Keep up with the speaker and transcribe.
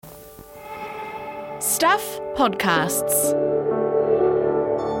Stuff Podcasts.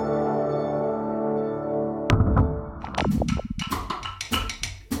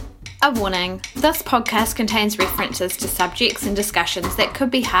 A warning, this podcast contains references to subjects and discussions that could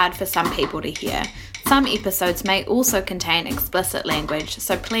be hard for some people to hear. Some episodes may also contain explicit language,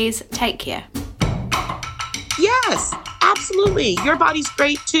 so please take care. Yes, absolutely. Your body's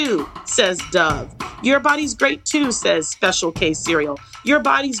great too, says Dove. Your body's great too, says Special K Cereal. Your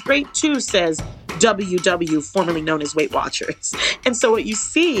body's great too, says WW, formerly known as Weight Watchers. And so what you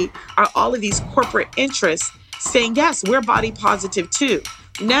see are all of these corporate interests saying, yes, we're body positive too.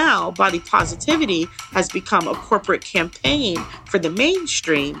 Now, body positivity has become a corporate campaign for the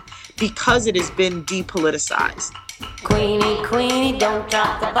mainstream because it has been depoliticized. Queenie, Queenie, don't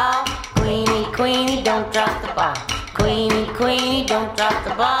drop the ball. Queenie, Queenie, don't drop the ball. Queenie, Queenie, don't drop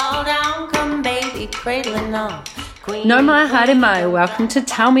the ball. Down come baby, cradling on. No mai haere mai, welcome to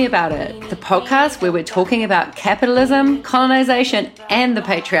Tell Me About It, the podcast where we're talking about capitalism, colonisation and the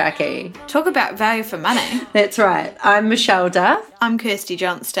patriarchy. Talk about value for money. That's right. I'm Michelle Duff. I'm Kirsty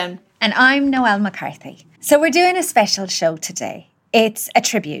Johnston. And I'm Noelle McCarthy. So we're doing a special show today. It's a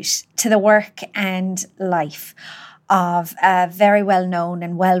tribute to the work and life of a very well-known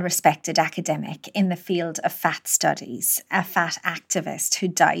and well-respected academic in the field of fat studies, a fat activist who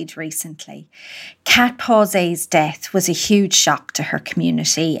died recently. Kat Pause's death was a huge shock to her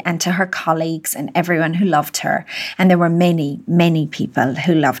community and to her colleagues and everyone who loved her. And there were many, many people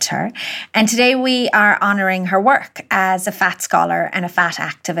who loved her. And today we are honouring her work as a fat scholar and a fat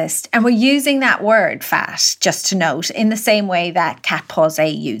activist. And we're using that word, fat, just to note, in the same way that Kat Pause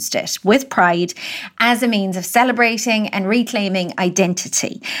used it, with pride, as a means of celebrating and reclaiming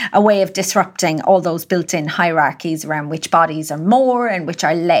identity, a way of disrupting all those built-in hierarchies around which bodies are more and which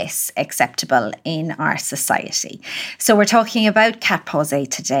are less acceptable in our society. So we're talking about Kat Pause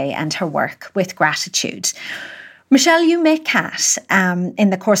today and her work with gratitude. Michelle, you met Kat in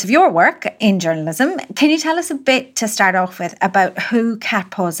the course of your work in journalism. Can you tell us a bit to start off with about who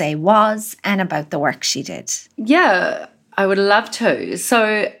Kat Pause was and about the work she did? Yeah, I would love to.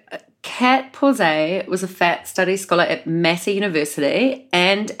 So Kat Pause was a fat studies scholar at Massey University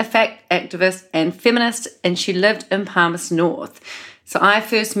and a fat activist and feminist, and she lived in Palmerston North. So I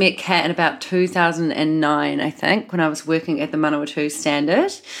first met Kat in about 2009, I think, when I was working at the Manawatu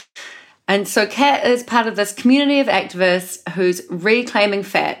Standard. And so Kat is part of this community of activists who's reclaiming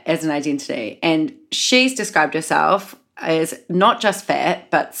fat as an identity. And she's described herself as not just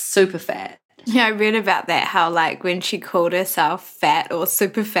fat, but super fat. Yeah, I read about that, how when she called herself fat or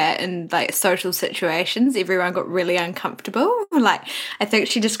super fat in social situations, everyone got really uncomfortable. I think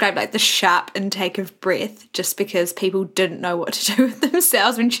she described the sharp intake of breath just because people didn't know what to do with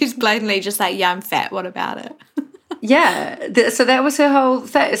themselves when she's blatantly just yeah, I'm fat, what about it? Yeah, so that was her whole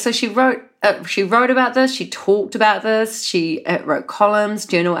thing. So she wrote about this, she talked about this, she wrote columns,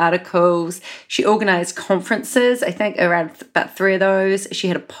 journal articles, she organised conferences, I think around about 3 of those. She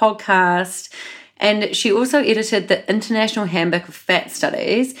had a podcast, and she also edited the International Handbook of Fat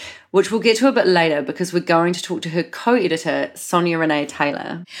Studies, which we'll get to a bit later because we're going to talk to her co-editor, Sonia Renee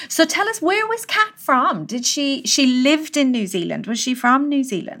Taylor. So tell us, where was Kat from? She lived in New Zealand. Was she from New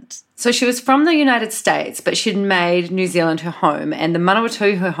Zealand? So she was from the United States, but she'd made New Zealand her home and the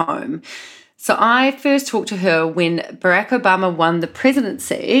Manawatu her home. So I first talked to her when Barack Obama won the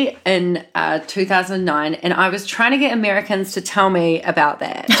presidency in 2009, and I was trying to get Americans to tell me about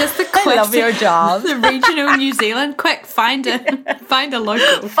that. Just the quick, I love your job. The regional New Zealand, quick, find a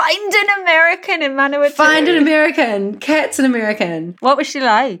local. Find an American in Manawatu. Find an American. Kat's an American. What was she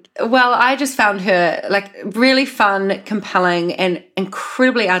like? Well, I just found her really fun, compelling, and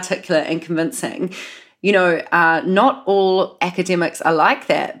incredibly articulate and convincing. Not all academics are like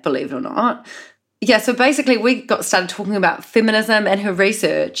that, believe it or not. Yeah, so basically we got started talking about feminism and her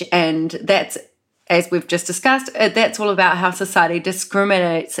research, and that's, as we've just discussed, that's all about how society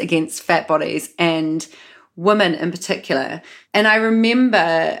discriminates against fat bodies and women in particular. And I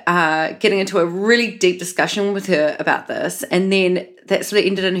remember getting into a really deep discussion with her about this, and then that sort of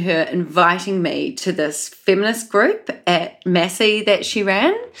ended in her inviting me to this feminist group at Massey that she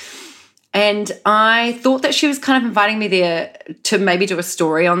ran. And I thought that she was kind of inviting me there to maybe do a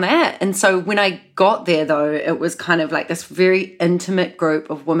story on that. And so when I got there, though, it was kind of this very intimate group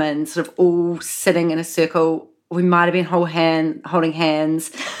of women sort of all sitting in a circle. We might have been holding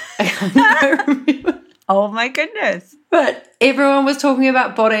hands. I can't remember. Oh my goodness. But everyone was talking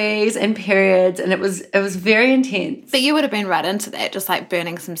about bodies and periods, and it was very intense. But you would have been right into that, just like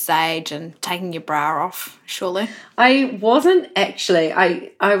burning some sage and taking your bra off, surely. I wasn't actually.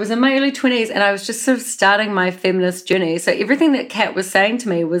 I was in my early 20s, and I was just sort of starting my feminist journey. So everything that Kat was saying to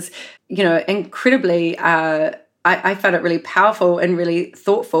me was, incredibly I found it really powerful and really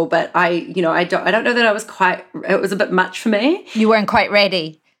thoughtful, but I don't know that I was it was a bit much for me. You weren't quite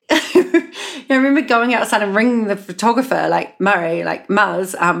ready. I remember going outside and ringing the photographer, like, Murray, like,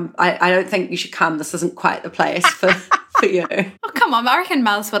 Muzz, I don't think you should come. This isn't quite the place for you. Oh, come on. I reckon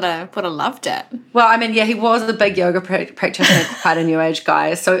Muzz would have loved it. Well, I mean, yeah, he was a big yoga practitioner, quite a new age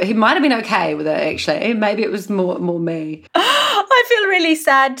guy, so he might have been okay with it, actually. Maybe it was more me. I feel really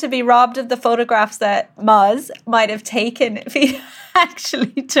sad to be robbed of the photographs that Muzz might have taken if he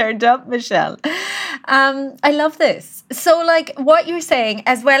actually turned up, Michelle. I love this. So, like, what you're saying,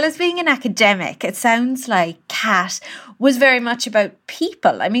 as well as being an academic, it sounds like Kat was very much about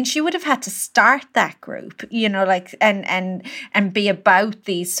people. I mean, she would have had to start that group, and be about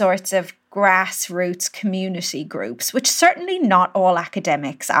these sorts of grassroots community groups, which certainly not all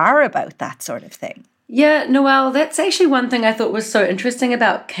academics are about that sort of thing. Yeah, Noelle, that's actually one thing I thought was so interesting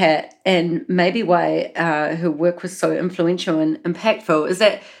about Kat, and maybe why her work was so influential and impactful, is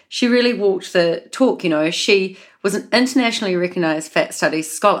that she really walked the talk. She was an internationally recognised fat studies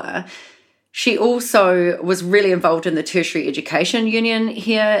scholar. She also was really involved in the Tertiary Education Union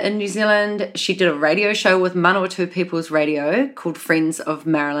here in New Zealand. She did a radio show with Manawatu People's Radio called Friends of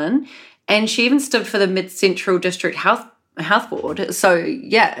Marilyn, and she even stood for the Mid-Central District Health Board. So,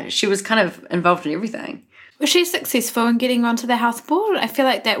 yeah, she was kind of involved in everything. Was she successful in getting onto the health board? I feel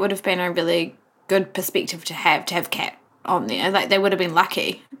like that would have been a really good perspective to have Kat on there. Like, they would have been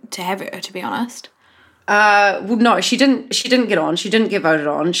lucky to have her, to be honest. Well, no, she didn't get on. She didn't get voted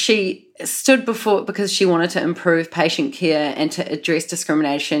on. She stood before because she wanted to improve patient care and to address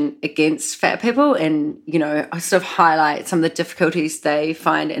discrimination against fat people and, sort of highlight some of the difficulties they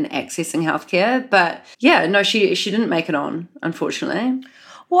find in accessing healthcare. But yeah, no, she didn't make it on, unfortunately.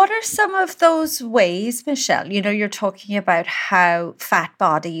 What are some of those ways, Michelle? You're talking about how fat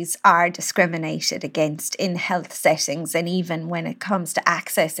bodies are discriminated against in health settings and even when it comes to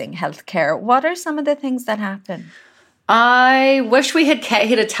accessing healthcare. What are some of the things that happen? I wish we had Kat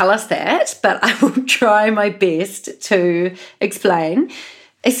here to tell us that, but I will try my best to explain.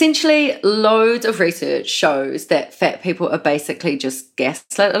 Essentially, loads of research shows that fat people are basically just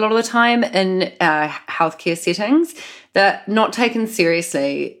gaslit a lot of the time in healthcare settings. They're not taken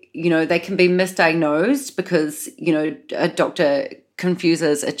seriously. They can be misdiagnosed because, a doctor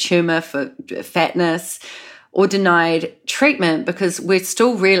confuses a tumour for fatness, or denied treatment because we're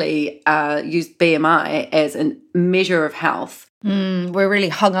still really use BMI as a measure of health. We're really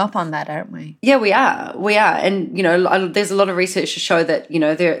hung up on that, aren't we? Yeah, we are. And, there's a lot of research to show that,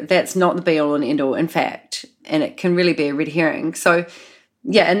 that's not the be-all and end-all, in fact, and it can really be a red herring. So,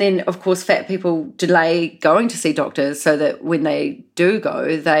 yeah, and then, of course, fat people delay going to see doctors so that when they do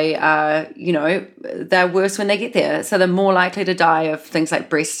go, they are, they're worse when they get there. So they're more likely to die of things like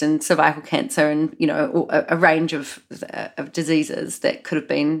breast and cervical cancer and, a range of diseases that could have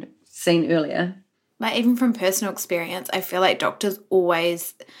been seen earlier. Like, even from personal experience, I feel like doctors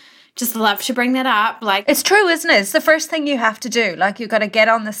always just love to bring that up. Like, it's true, isn't it? It's the first thing you have to do. Like, you've got to get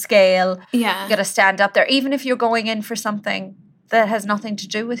on the scale. Yeah. You've got to stand up there, even if you're going in for something that has nothing to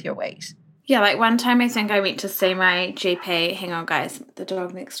do with your weight. Yeah, like one time I think I went to see my GP. Hang on, guys. The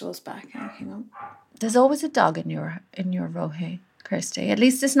dog next door's back. Hang on. There's always a dog in your rohe, Kirsty. At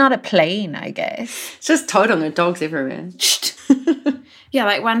least it's not a plane, I guess. It's just total, there are dogs everywhere. Yeah,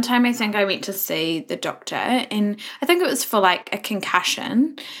 like one time I think I went to see the doctor and I think it was for like a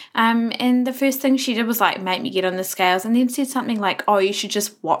concussion. And the first thing she did was like make me get on the scales and then said something like, oh, you should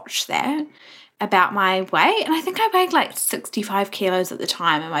just watch that about my weight. And I think I weighed like 65 kilos at the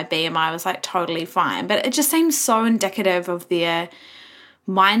time and my BMI was like totally fine. But it just seems so indicative of their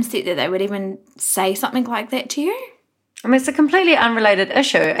mindset that they would even say something like that to you. I mean, it's a completely unrelated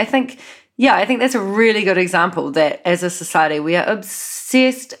issue. I think that's a really good example that as a society we are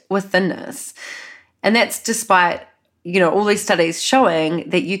obsessed with thinness. And that's despite, all these studies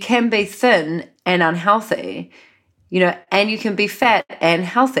showing that you can be thin and unhealthy, and you can be fat and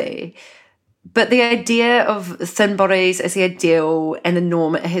healthy. But the idea of thin bodies as the ideal and the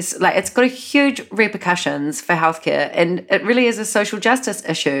norm has, it's got a huge repercussions for healthcare, and it really is a social justice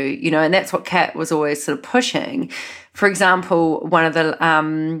issue, and that's what Kat was always sort of pushing. For example, one of the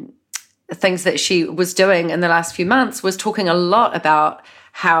things that she was doing in the last few months was talking a lot about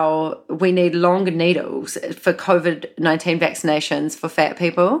how we need longer needles for COVID-19 vaccinations for fat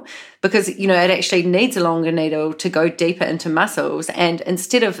people because, it actually needs a longer needle to go deeper into muscles. And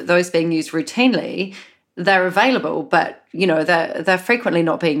instead of those being used routinely, they're available, but, they're frequently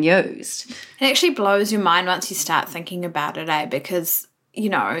not being used. It actually blows your mind once you start thinking about it, because,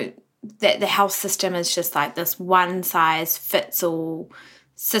 that the health system is just like this one-size-fits-all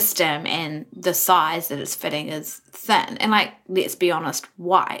system, and the size that it's fitting is thin and, let's be honest,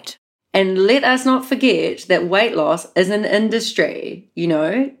 white. And let us not forget that weight loss is an industry,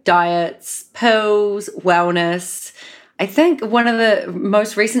 diets, pills, wellness. I think one of the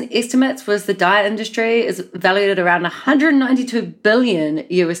most recent estimates was the diet industry is valued at around $192 billion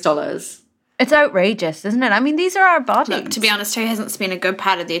US. It's outrageous, isn't it? I mean, these are our bodies. Look, to be honest, who hasn't spent a good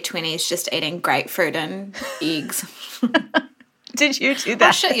part of their 20s just eating grapefruit and eggs? Did you do that?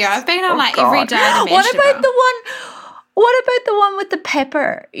 Oh, shit, yeah. I've been on every diet imaginable. What about the one with the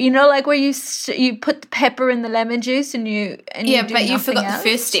pepper? Where you put the pepper in the lemon juice and you but you forgot the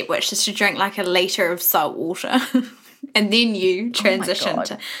first step, which is to drink a litre of salt water. And then you transition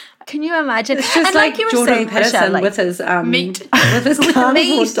to... Can you imagine? It's just like you were Jordan saying, Peterson Michelle, with his meat. With his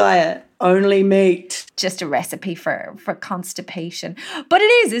carnivore diet. Only meat. Just a recipe for constipation. But it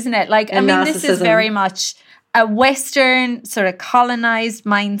is, isn't it? This is very much a Western sort of colonized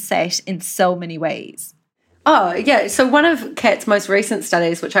mindset in so many ways. Oh, yeah. So one of Kat's most recent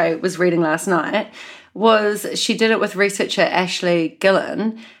studies, which I was reading last night, was she did it with researcher Ashley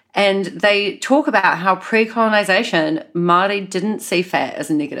Gillen, and they talk about how pre-colonization, Māori didn't see fat as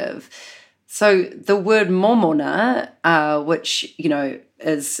a negative. So the word momona, which,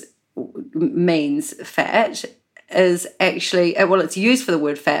 means fat, is actually, it's used for the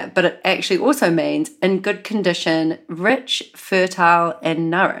word fat, but it actually also means in good condition, rich, fertile, and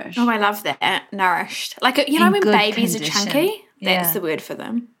nourished. Oh, I love that. Nourished. When babies are chunky, that's the word for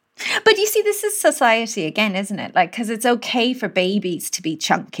them. But you see, this is society again, isn't it? Because it's okay for babies to be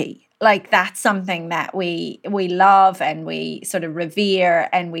chunky. That's something that we love and we sort of revere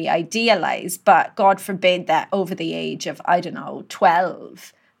and we idealize. But God forbid that over the age of,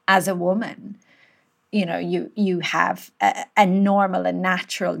 12, as a woman, you have a normal and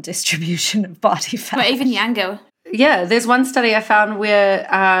natural distribution of body fat. Or even younger. Yeah, there's one study I found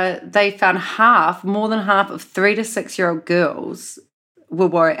where they found more than half of 3 to 6 year old girls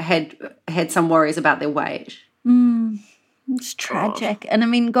had some worries about their weight. It's tragic. And I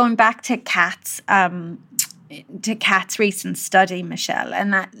mean, going back to Kat's recent study, Michelle,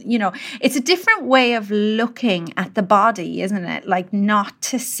 and that, it's a different way of looking at the body, isn't it? Not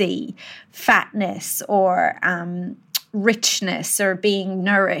to see fatness or richness or being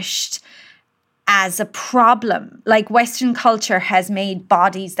nourished as a problem. Western culture has made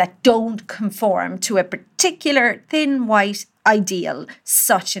bodies that don't conform to a particular thin white ideal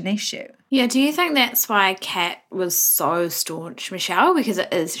such an issue. Yeah, do you think that's why Kat was so staunch, Michelle?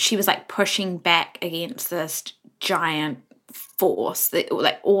 Because she was pushing back against this giant force,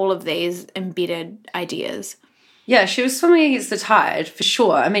 all of these embedded ideas. Yeah, she was swimming against the tide for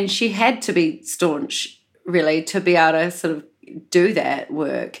sure. I mean, she had to be staunch really to be able to sort of do that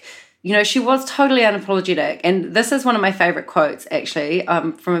work. She was totally unapologetic. And this is one of my favorite quotes, actually,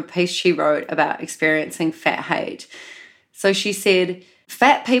 from a piece she wrote about experiencing fat hate. So she said,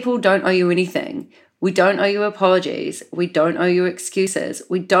 "Fat people don't owe you anything. We don't owe you apologies. We don't owe you excuses.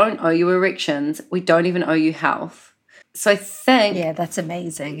 We don't owe you erections. We don't even owe you health." So I think... Yeah, that's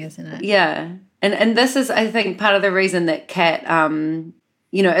amazing, isn't it? Yeah. And this is, I think, part of the reason that Kat,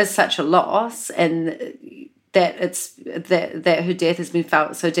 is such a loss, and that that her death has been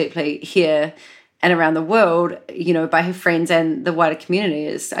felt so deeply here and around the world, by her friends and the wider community.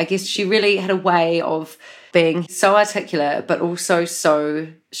 Is, I guess, she really had a way of being so articulate, but also so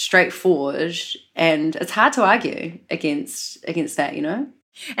straightforward, and it's hard to argue against that,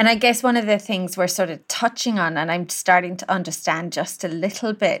 And I guess one of the things we're sort of touching on, and I'm starting to understand just a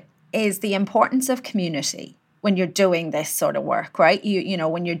little bit, is the importance of community when you're doing this sort of work, right?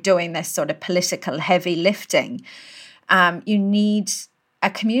 When you're doing this sort of political heavy lifting, you need a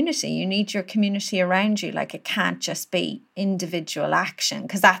community. You need your community around you. It can't just be individual action,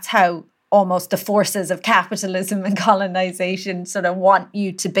 because that's how almost the forces of capitalism and colonization sort of want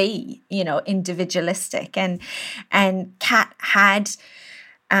you to be, individualistic. And Kat had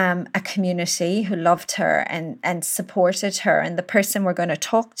a community who loved her and supported her. And the person we're going to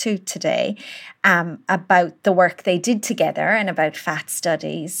talk to today about the work they did together and about fat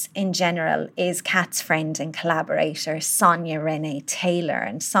studies in general is Kat's friend and collaborator, Sonia Renee Taylor.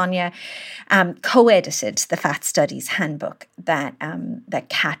 And Sonia co-edited the Fat Studies Handbook that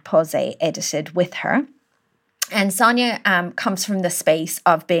Kat Posey edited with her. And Sonia comes from the space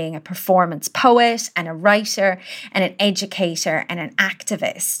of being a performance poet and a writer and an educator and an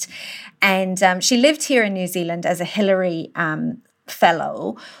activist. And she lived here in New Zealand as a Hillary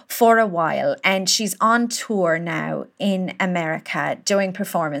Fellow for a while, and she's on tour now in America doing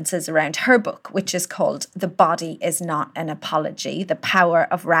performances around her book, which is called The Body Is Not an Apology, The Power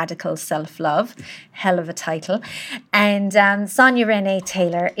of Radical Self-Love. Hell of a title. And Sonia Renee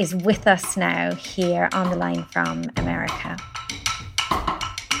Taylor is with us now here on the line from America.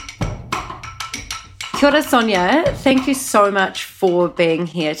 Kia ora, Sonia. Thank you so much for being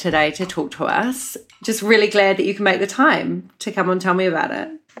here today to talk to us. Just really glad that you can make the time to come and tell me about it.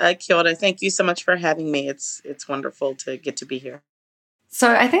 Kia ora. Thank you so much for having me. It's wonderful to get to be here.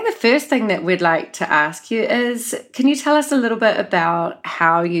 So I think the first thing that we'd like to ask you is, can you tell us a little bit about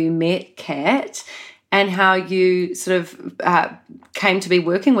how you met Kat and how you sort of came to be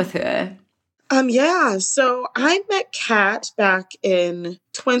working with her? Yeah, so I met Kat back in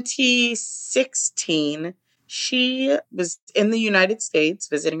 2016. She was in the United States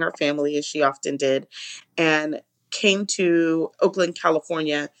visiting her family, as she often did, and came to Oakland,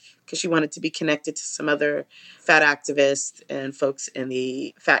 California, because she wanted to be connected to some other fat activists and folks in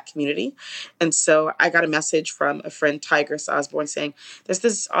the fat community. And so I got a message from a friend, Tigris Osborne, saying, there's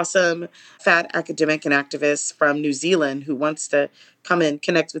this awesome fat academic and activist from New Zealand who wants to come and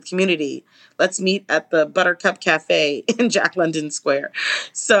connect with community. Let's meet at the Buttercup Cafe in Jack London Square.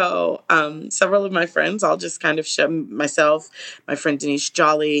 So several of my friends, I'll just kind of show myself, my friend Denise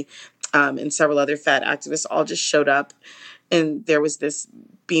Jolly, and several other fat activists all just showed up. And there was this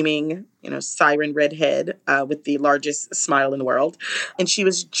beaming, siren redhead with the largest smile in the world. And she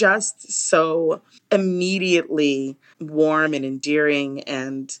was just so immediately warm and endearing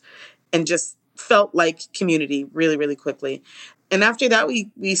and just felt like community really, really quickly. And after that,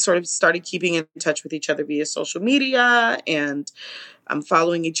 we sort of started keeping in touch with each other via social media and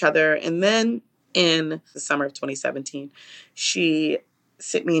following each other. And then in the summer of 2017, she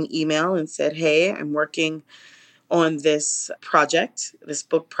sent me an email and said, hey, I'm working on this project, this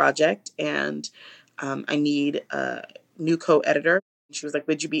book project, and I need a new co-editor. She was like,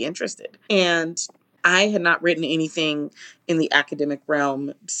 would you be interested? And I had not written anything in the academic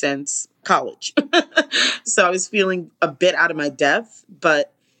realm since college. So I was feeling a bit out of my depth,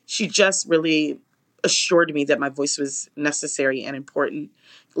 but she just really assured me that my voice was necessary and important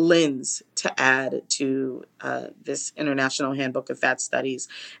lens to add to this International Handbook of Fat Studies.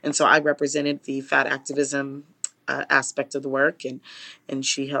 And so I represented the fat activism aspect of the work, and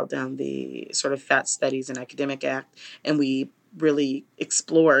she held down the sort of Fat Studies and Academic Act, and we really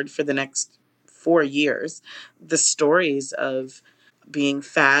explored for the next 4 years the stories of being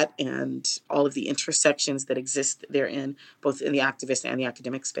fat and all of the intersections that exist therein, both in the activist and the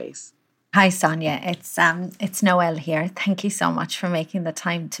academic space. Hi, Sonia. It's Noelle here. Thank you so much for making the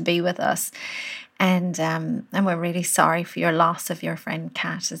time to be with us, and we're really sorry for your loss of your friend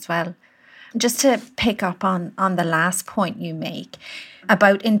Kat as well. Just to pick up on the last point you make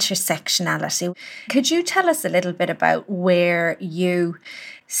about intersectionality, could you tell us a little bit about where you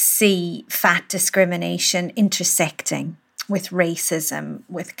see fat discrimination intersecting with racism,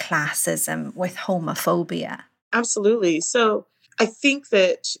 with classism, with homophobia? Absolutely. So I think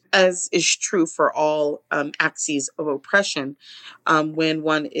that, as is true for all axes of oppression, when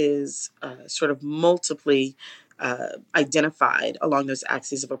one is sort of multiply identified along those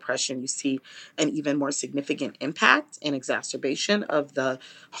axes of oppression, you see an even more significant impact and exacerbation of the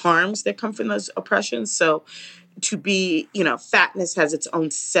harms that come from those oppressions. So to be, fatness has its own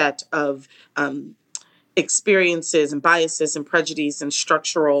set of experiences and biases and prejudice and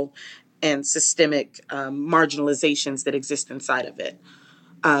structural and systemic marginalizations that exist inside of it.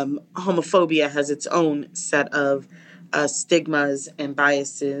 Homophobia has its own set of stigmas and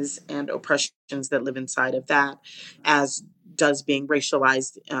biases and oppressions that live inside of that, as does being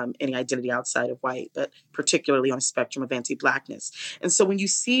racialized any identity outside of white, but particularly on a spectrum of anti-Blackness. And so when you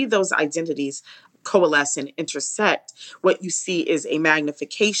see those identities coalesce and intersect, what you see is a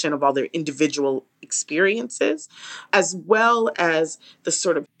magnification of all their individual experiences, as well as the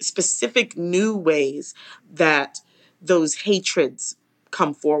sort of specific new ways that those hatreds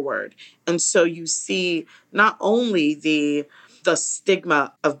come forward. And so you see not only the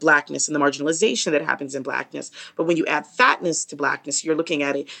stigma of Blackness and the marginalization that happens in Blackness, but when you add fatness to Blackness, you're looking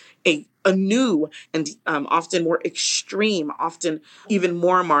at a new and often more extreme, often even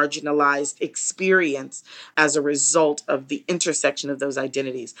more marginalized experience as a result of the intersection of those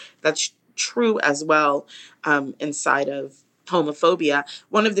identities. That's true as well inside of homophobia.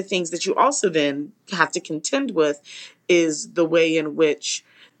 One of the things that you also then have to contend with is the way in which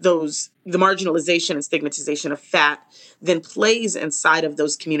the marginalization and stigmatization of fat then plays inside of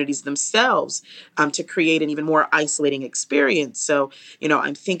those communities themselves to create an even more isolating experience. So,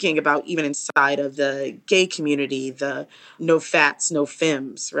 I'm thinking about even inside of the gay community, the no fats, no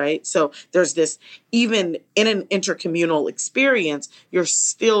femmes, right? So there's this, even in an intercommunal experience, you're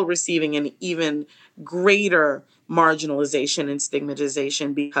still receiving an even greater marginalization and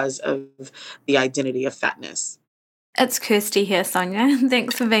stigmatization because of the identity of fatness. It's Kirsty here, Sonia.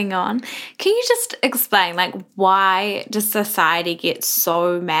 Thanks for being on. Can you just explain, why does society get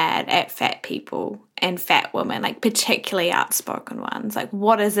so mad at fat people and fat women, particularly outspoken ones?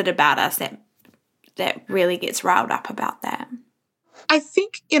 What is it about us that really gets riled up about that? I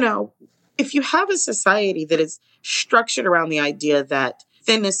think, if you have a society that is structured around the idea that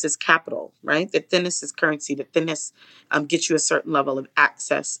thinness is capital, right? That thinness is currency, that thinness gets you a certain level of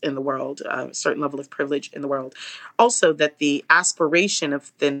access in the world, a certain level of privilege in the world. Also, that the aspiration of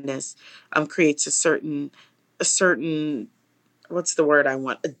thinness creates a certain, what's the word I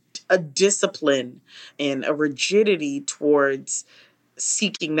want? A discipline and a rigidity towards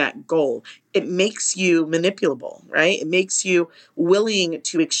seeking that goal. It makes you manipulable, right? It makes you willing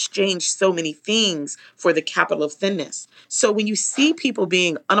to exchange so many things for the capital of thinness. So when you see people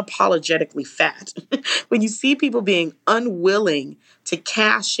being unapologetically fat, when you see people being unwilling to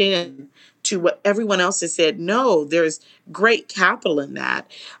cash in to what everyone else has said, no, there's great capital in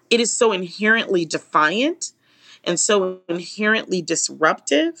that. It is so inherently defiant and so inherently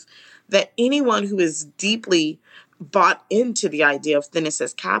disruptive that anyone who is deeply bought into the idea of thinness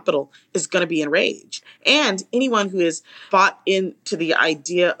as capital is going to be enraged. And anyone who is bought into the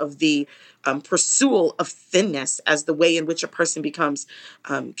idea of the pursuit of thinness as the way in which a person becomes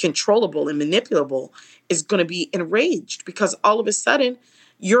controllable and manipulable is going to be enraged, because all of a sudden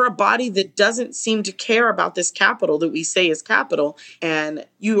you're a body that doesn't seem to care about this capital that we say is capital, and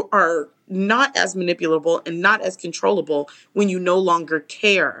you are not as manipulable and not as controllable when you no longer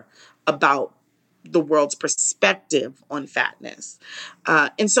care about the world's perspective on fatness.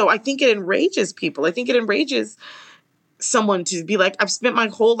 And so I think it enrages people. I think it enrages someone to be like, I've spent my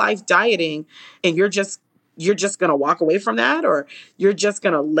whole life dieting and you're just going to walk away from that, or you're just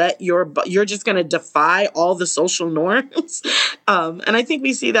going to you're just going to defy all the social norms. And I think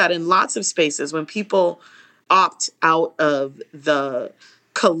we see that in lots of spaces when people opt out of the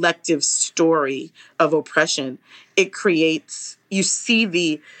collective story of oppression. It creates, you see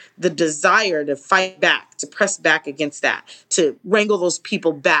the desire to fight back, to press back against that, to wrangle those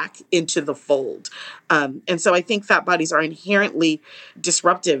people back into the fold. And so I think fat bodies are inherently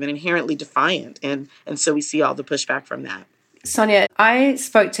disruptive and inherently defiant. And so we see all the pushback from that. Sonia, I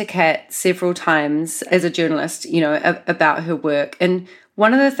spoke to Kat several times as a journalist, about her work. And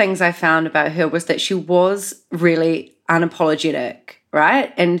one of the things I found about her was that she was really unapologetic,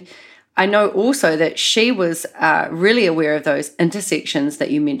 right? And I know also that she was really aware of those intersections that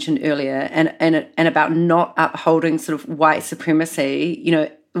you mentioned earlier, and about not upholding sort of white supremacy,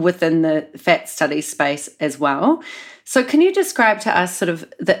 within the fat study space as well. So can you describe to us sort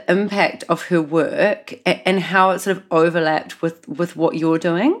of the impact of her work and how it sort of overlapped with what you're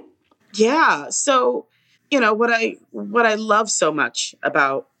doing? Yeah. So, what I love so much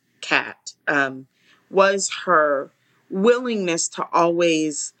about Kat was her willingness to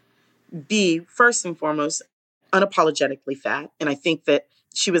always be, first and foremost, unapologetically fat. And I think that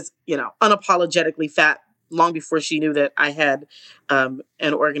she was, unapologetically fat long before she knew that I had an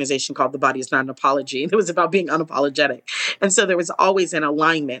organization called The Body Is Not an Apology. And it was about being unapologetic. And so there was always an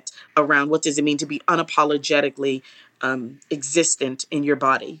alignment around what does it mean to be unapologetically existent in your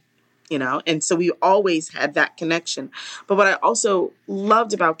body, And so we always had that connection. But what I also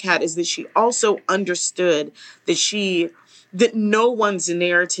loved about Kat is that she also understood that no one's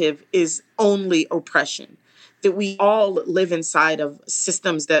narrative is only oppression, that we all live inside of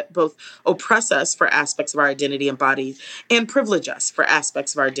systems that both oppress us for aspects of our identity and bodies and privilege us for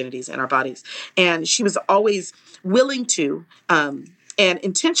aspects of our identities and our bodies. And she was always willing to and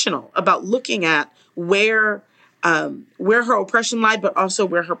intentional about looking at where her oppression lied, but also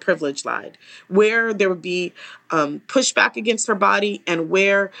where her privilege lied, where there would be pushback against her body and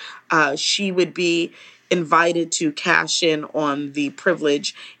where she would be invited to cash in on the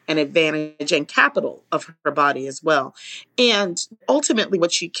privilege and advantage and capital of her body as well. And ultimately,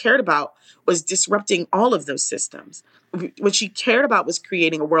 what she cared about was disrupting all of those systems. What she cared about was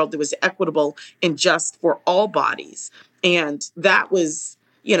creating a world that was equitable and just for all bodies. And that was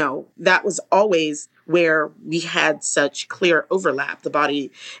always where we had such clear overlap. The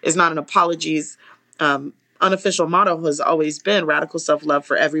Body Is Not an Apology's unofficial motto has always been radical self-love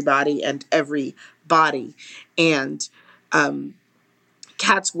for everybody and every body. And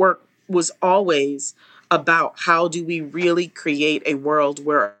Kat's work was always about how do we really create a world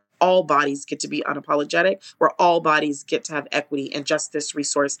where all bodies get to be unapologetic, where all bodies get to have equity and justice,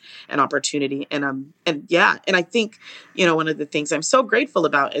 resource, and opportunity. And I think, one of the things I'm so grateful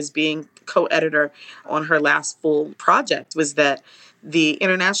about as being co-editor on her last full project was that the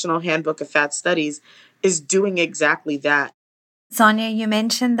International Handbook of Fat Studies is doing exactly that. Sonia, you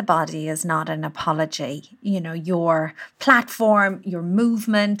mentioned the body is not an apology. Your platform, your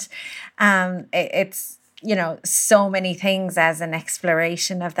movement, it's so many things as an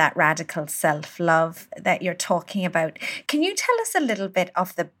exploration of that radical self-love that you're talking about. Can you tell us a little bit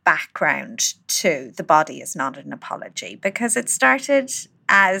of the background to The Body is Not an Apology? Because it started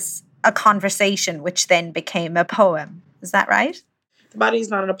as a conversation, which then became a poem. Is that right? The Body is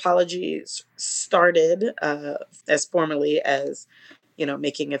Not an Apology started as formally as,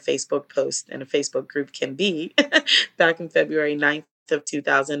 making a Facebook post and a Facebook group can be back in February 9th of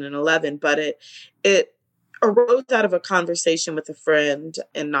 2011. But it arose out of a conversation with a friend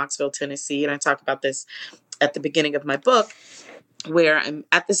in Knoxville, Tennessee. And I talk about this at the beginning of my book, where I'm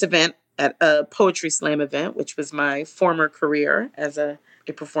at this event, at a poetry slam event, which was my former career as a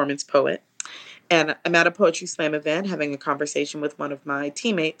performance poet. And I'm at a poetry slam event having a conversation with one of my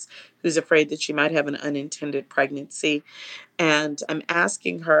teammates who's afraid that she might have an unintended pregnancy. And I'm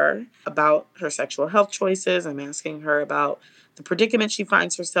asking her about her sexual health choices. I'm asking her about the predicament she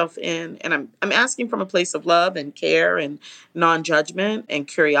finds herself in. And I'm asking from a place of love and care and non-judgment and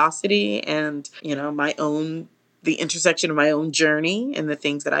curiosity and, the intersection of my own journey and the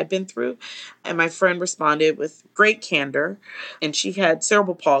things that I've been through. And my friend responded with great candor. And she had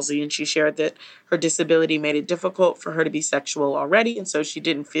cerebral palsy, and she shared that her disability made it difficult for her to be sexual already. And so she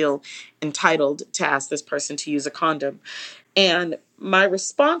didn't feel entitled to ask this person to use a condom. And my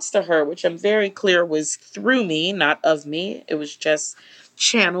response to her, which I'm very clear was through me, not of me, it was just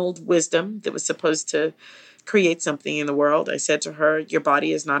channeled wisdom that was supposed to create something in the world. I said to her, your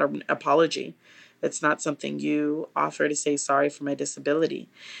body is not an apology. It's not something you offer to say sorry for my disability.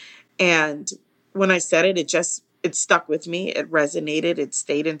 And when I said it, it stuck with me. It resonated. It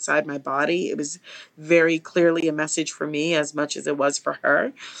stayed inside my body. It was very clearly a message for me as much as it was for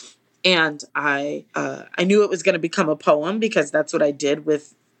her. And I knew it was going to become a poem because that's what I did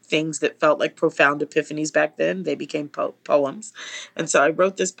with things that felt like profound epiphanies back then. They became poems. And so I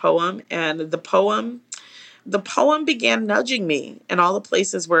wrote this poem, and the poem began nudging me in all the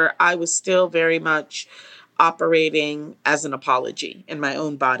places where I was still very much operating as an apology in my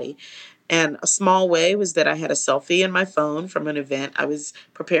own body. And a small way was that I had a selfie in my phone from an event I was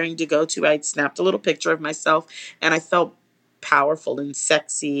preparing to go to. I'd snapped a little picture of myself, and I felt powerful and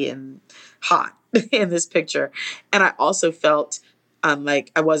sexy and hot in this picture. And I also felt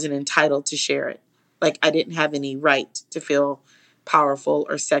like I wasn't entitled to share it. Like I didn't have any right to feel powerful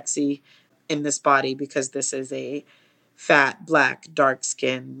or sexy in this body because this is a fat, black,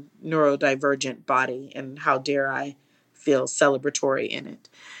 dark-skinned, neurodivergent body. And how dare I feel celebratory in it?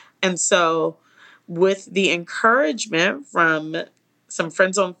 And so with the encouragement from some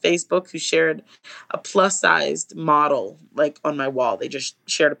friends on Facebook who shared a plus-sized model, like on my wall. They just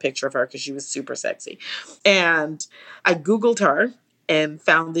shared a picture of her because she was super sexy. And I Googled her and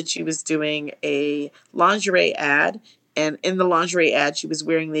found that she was doing a lingerie ad. And in the lingerie ad, she was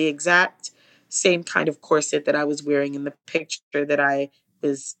wearing the exact same kind of corset that I was wearing in the picture that I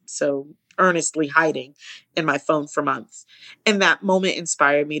was so earnestly hiding in my phone for months. And that moment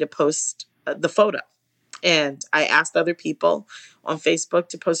inspired me to post the photo. And I asked other people on Facebook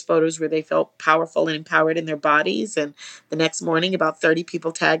to post photos where they felt powerful and empowered in their bodies. And the next morning, about 30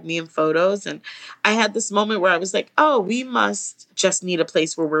 people tagged me in photos. And I had this moment where I was like, oh, we must just need a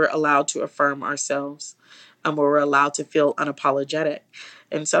place where we're allowed to affirm ourselves and where we're allowed to feel unapologetic.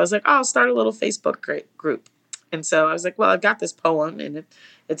 And so I was like, oh, I'll start a little Facebook group. And so I was like, well, I've got this poem and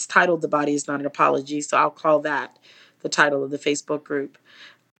it's titled The Body is Not an Apology. So I'll call that the title of the Facebook group.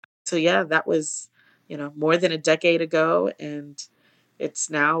 So yeah, that was, more than a decade ago. And it's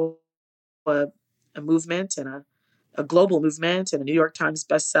now a movement and a global movement and a New York Times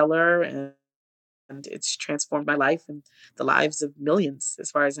bestseller. And it's transformed my life and the lives of millions as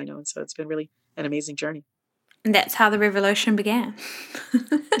far as I know. And so it's been really an amazing journey. And that's how the revolution began.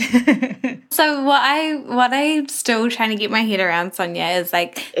 So what I'm still trying to get my head around, Sonia, is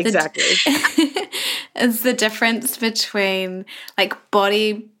like exactly is the difference between like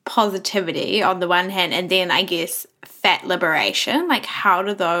body positivity on the one hand and then I guess fat liberation. Like how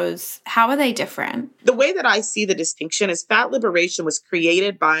are they different? The way that I see the distinction is fat liberation was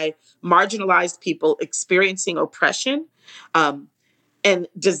created by marginalized people experiencing oppression and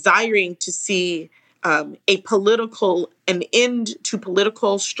desiring to see an end to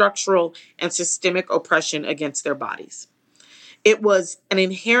political, structural, and systemic oppression against their bodies. It was an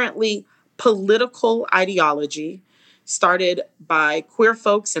inherently political ideology started by queer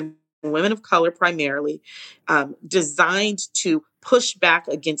folks and women of color primarily, designed to push back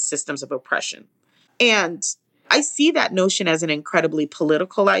against systems of oppression. And I see that notion as an incredibly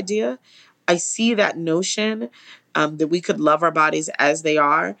political idea. I see that notion that we could love our bodies as they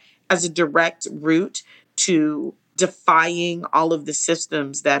are as a direct route to defying all of the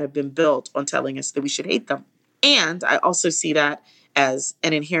systems that have been built on telling us that we should hate them. And I also see that as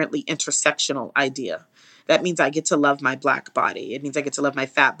an inherently intersectional idea. That means I get to love my Black body. It means I get to love my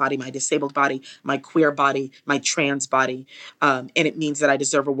fat body, my disabled body, my queer body, my trans body. And it means that I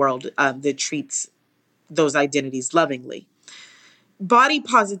deserve a world that treats those identities lovingly. Body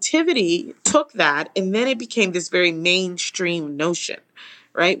positivity took that, and then it became this very mainstream notion,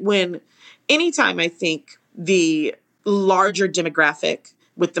 right? Anytime I think the larger demographic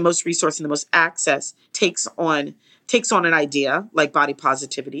with the most resource and the most access takes on an idea like body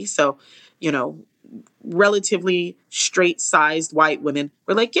positivity. So, relatively straight-sized white women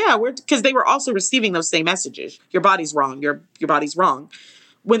were like, yeah, because they were also receiving those same messages. Your body's wrong. Your body's wrong.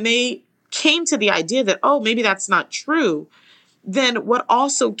 When they came to the idea that, oh, maybe that's not true, then what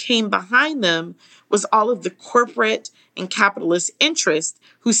also came behind them was all of the corporate and capitalist interests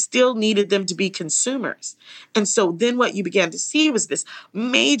who still needed them to be consumers. And so then what you began to see was this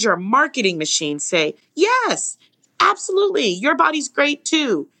major marketing machine say, yes, absolutely, your body's great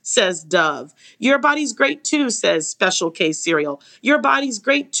too, says Dove. Your body's great too, says Special K cereal. Your body's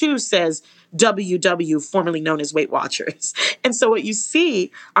great too, says WW, formerly known as Weight Watchers. And so what you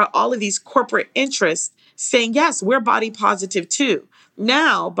see are all of these corporate interests saying, yes, we're body positive too.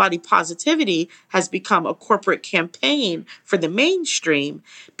 Now, body positivity has become a corporate campaign for the mainstream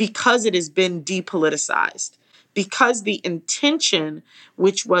because it has been depoliticized, because the intention,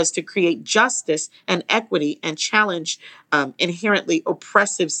 which was to create justice and equity and challenge inherently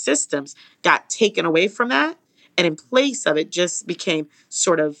oppressive systems, got taken away from that. And in place of it just became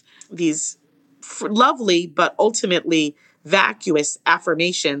sort of these lovely but ultimately vacuous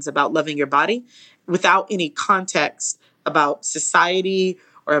affirmations about loving your body without any context about society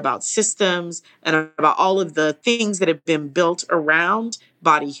or about systems and about all of the things that have been built around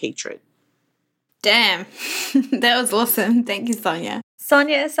body hatred. Damn, that was awesome. Thank you, Sonia.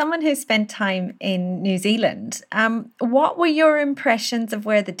 Sonia, as someone who spent time in New Zealand, what were your impressions of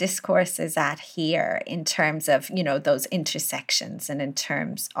where the discourse is at here in terms of, those intersections and in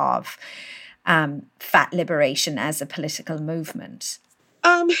terms of fat liberation as a political movement?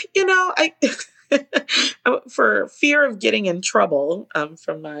 I for fear of getting in trouble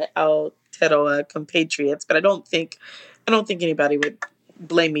from my Aotearoa compatriots, but I don't think anybody would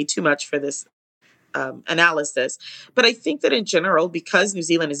blame me too much for this analysis. But I think that in general, because New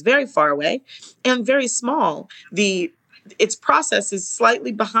Zealand is very far away and very small, its process is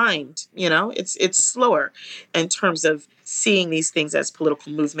slightly behind. It's slower in terms of seeing these things as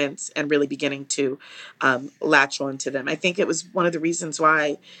political movements and really beginning to latch onto them. I think it was one of the reasons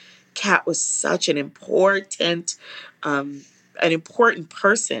why Kat was such an important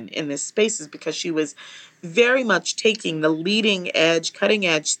person in this space, is because she was very much taking the leading edge, cutting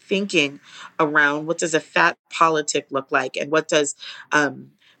edge thinking around what does a fat politic look like, and what does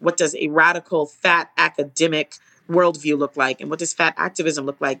a radical fat academic worldview look like, and what does fat activism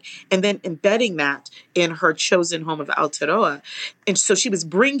look like, and then embedding that in her chosen home of Aotearoa. And so she was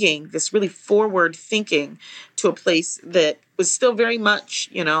bringing this really forward thinking to a place that was still very much,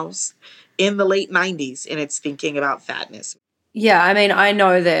 in the late 90s in its thinking about fatness. Yeah, I mean, I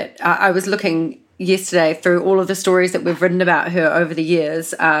know that I was looking yesterday through all of the stories that we've written about her over the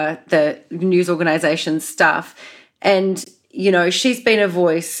years, the news organization stuff, and she's been a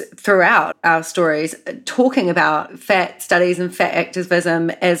voice throughout our stories talking about fat studies and fat activism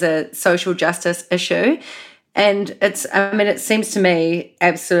as a social justice issue. And it seems to me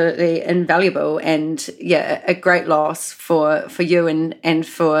absolutely invaluable and, a great loss for you and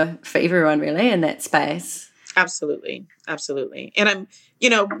for everyone really in that space. Absolutely. Absolutely. And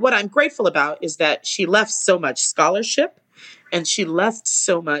what I'm grateful about is that she left so much scholarship and she left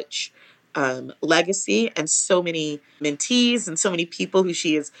so much legacy and so many mentees and so many people who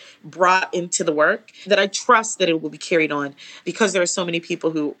she has brought into the work, that I trust that it will be carried on, because there are so many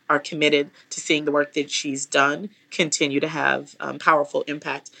people who are committed to seeing the work that she's done continue to have powerful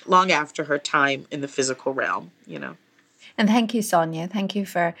impact long after her time in the physical realm, And thank you, Sonia. Thank you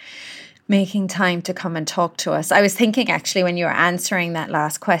for making time to come and talk to us. I was thinking actually when you were answering that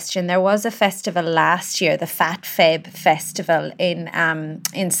last question, there was a festival last year, the Fat Feb Festival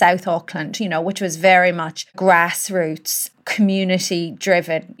in South Auckland, you know, which was very much grassroots, community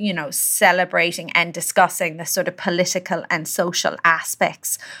driven, you know, celebrating and discussing the sort of political and social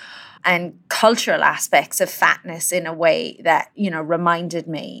aspects and cultural aspects of fatness in a way that, you know, reminded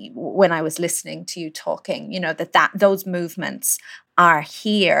me when I was listening to you talking, you know, that those movements are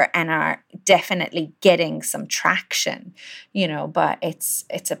here and are definitely getting some traction, you know, but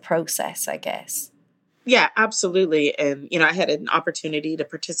it's a process, I guess. Yeah, absolutely. And, you know, I had an opportunity to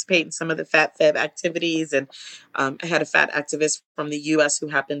participate in some of the Fat Feb activities. And I had a fat activist from the U.S. who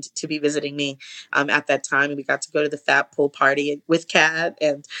happened to be visiting me at that time. And we got to go to the fat pool party with Kat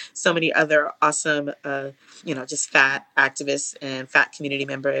and so many other awesome, you know, just fat activists and fat community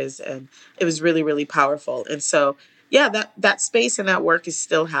members. And it was really, really powerful. And so, yeah, that space and that work is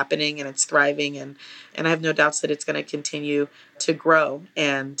still happening and it's thriving. And I have no doubts that it's going to continue to grow.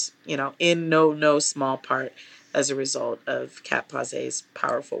 And, you know, in no small part as a result of Kat Paze's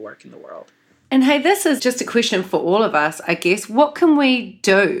powerful work in the world. And hey, this is just a question for all of us, I guess. What can we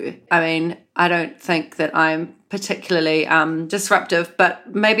do? I mean, I don't think that I'm particularly disruptive,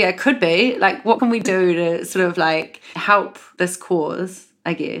 but maybe I could be. Like, what can we do to sort of like help this cause,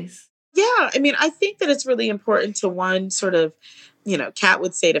 I guess? Yeah, I mean, I think that it's really important to one sort of, you know, Kat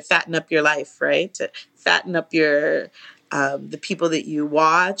would say to fatten up your life, right? To fatten up your the people that you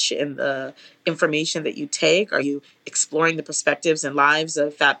watch and the information that you take. Are you exploring the perspectives and lives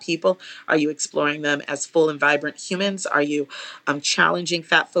of fat people? Are you exploring them as full and vibrant humans? Are you challenging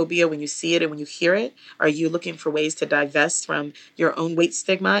fat phobia when you see it and when you hear it? Are you looking for ways to divest from your own weight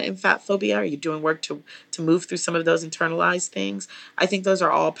stigma and fat phobia? Are you doing work to move through some of those internalized things? I think those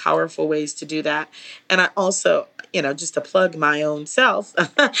are all powerful ways to do that. And I also, you know, just to plug my own self,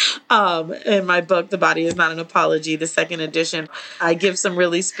 in my book, The Body Is Not an Apology, the second edition, I give some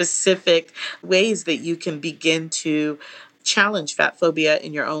really specific ways that you can begin to challenge fat phobia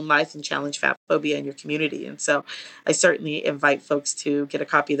in your own life and challenge fat phobia in your community. And so I certainly invite folks to get a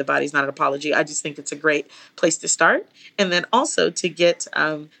copy of The Body Is Not an Apology. I just think it's a great place to start. And then also to get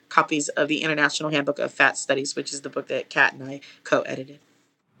copies of the International Handbook of Fat Studies, which is the book that Kat and I co-edited.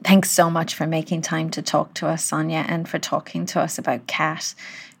 Thanks so much for making time to talk to us, Sonia, and for talking to us about Kat,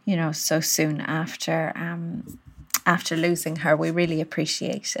 you know, so soon after losing her. We really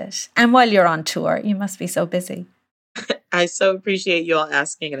appreciate it. And while you're on tour, you must be so busy. I so appreciate you all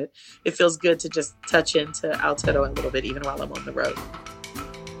asking, and it feels good to just touch into Aotearoa a little bit, even while I'm on the road.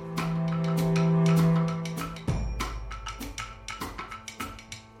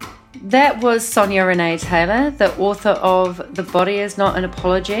 That was Sonia Renee Taylor, the author of The Body Is Not an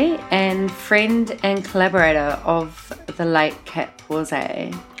Apology and friend and collaborator of the late Kat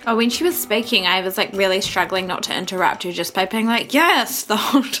Pawsey. Oh, when she was speaking, I was like really struggling not to interrupt her just by being like, yes, the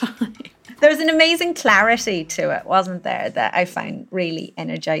whole time. There was an amazing clarity to it, wasn't there, that I find really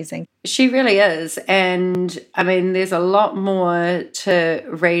energizing. She really is. And I mean, there's a lot more to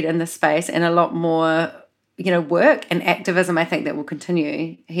read in this space and a lot more, you know, work and activism, I think, that will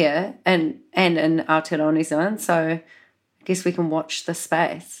continue here and in Aotearoa New Zealand. So I guess we can watch this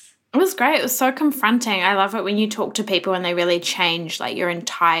space. It was great. It was so confronting. I love it when you talk to people and they really change like your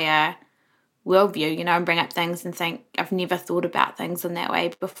entire worldview, you know, and bring up things and think, I've never thought about things in that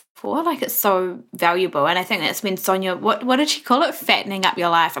way before. Like, it's so valuable. And I think that's when Sonia, what did she call it? Fattening up your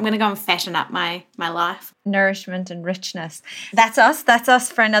life. I'm going to go and fatten up my life. Nourishment and richness. That's us. That's us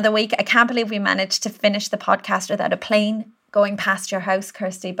for another week. I can't believe we managed to finish the podcast without a plane going past your house,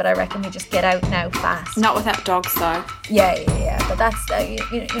 Kirsty, but I reckon we just get out now fast. Not without dogs, though. Yeah. But that's, you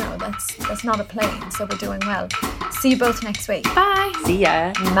know, that's not a plane, so we're doing well. See you both next week. Bye. See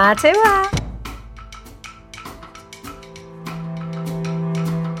ya. Matua.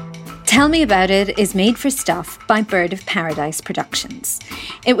 Tell Me About It is made for Stuff by Bird of Paradise Productions.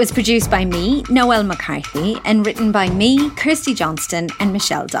 It was produced by me, Noelle McCarthy, and written by me, Kirsty Johnston, and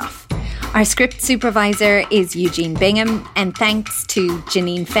Michelle Duff. Our script supervisor is Eugene Bingham, and thanks to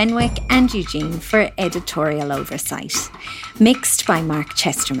Janine Fenwick and Eugene for editorial oversight. Mixed by Mark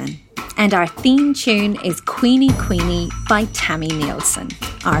Chesterman. And our theme tune is Queenie Queenie by Tammy Nielsen,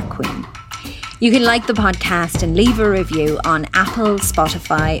 our queen. You can like the podcast and leave a review on Apple,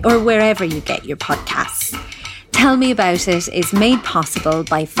 Spotify, or wherever you get your podcasts. Tell Me About It is made possible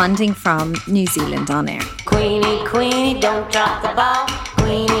by funding from New Zealand On Air. Queenie, Queenie, don't drop the ball.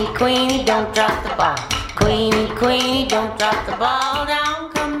 Queenie, Queenie, don't drop the ball. Queenie, Queenie, don't drop the ball.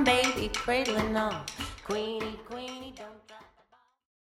 Down come baby, cradling on. Queenie, Queenie, don't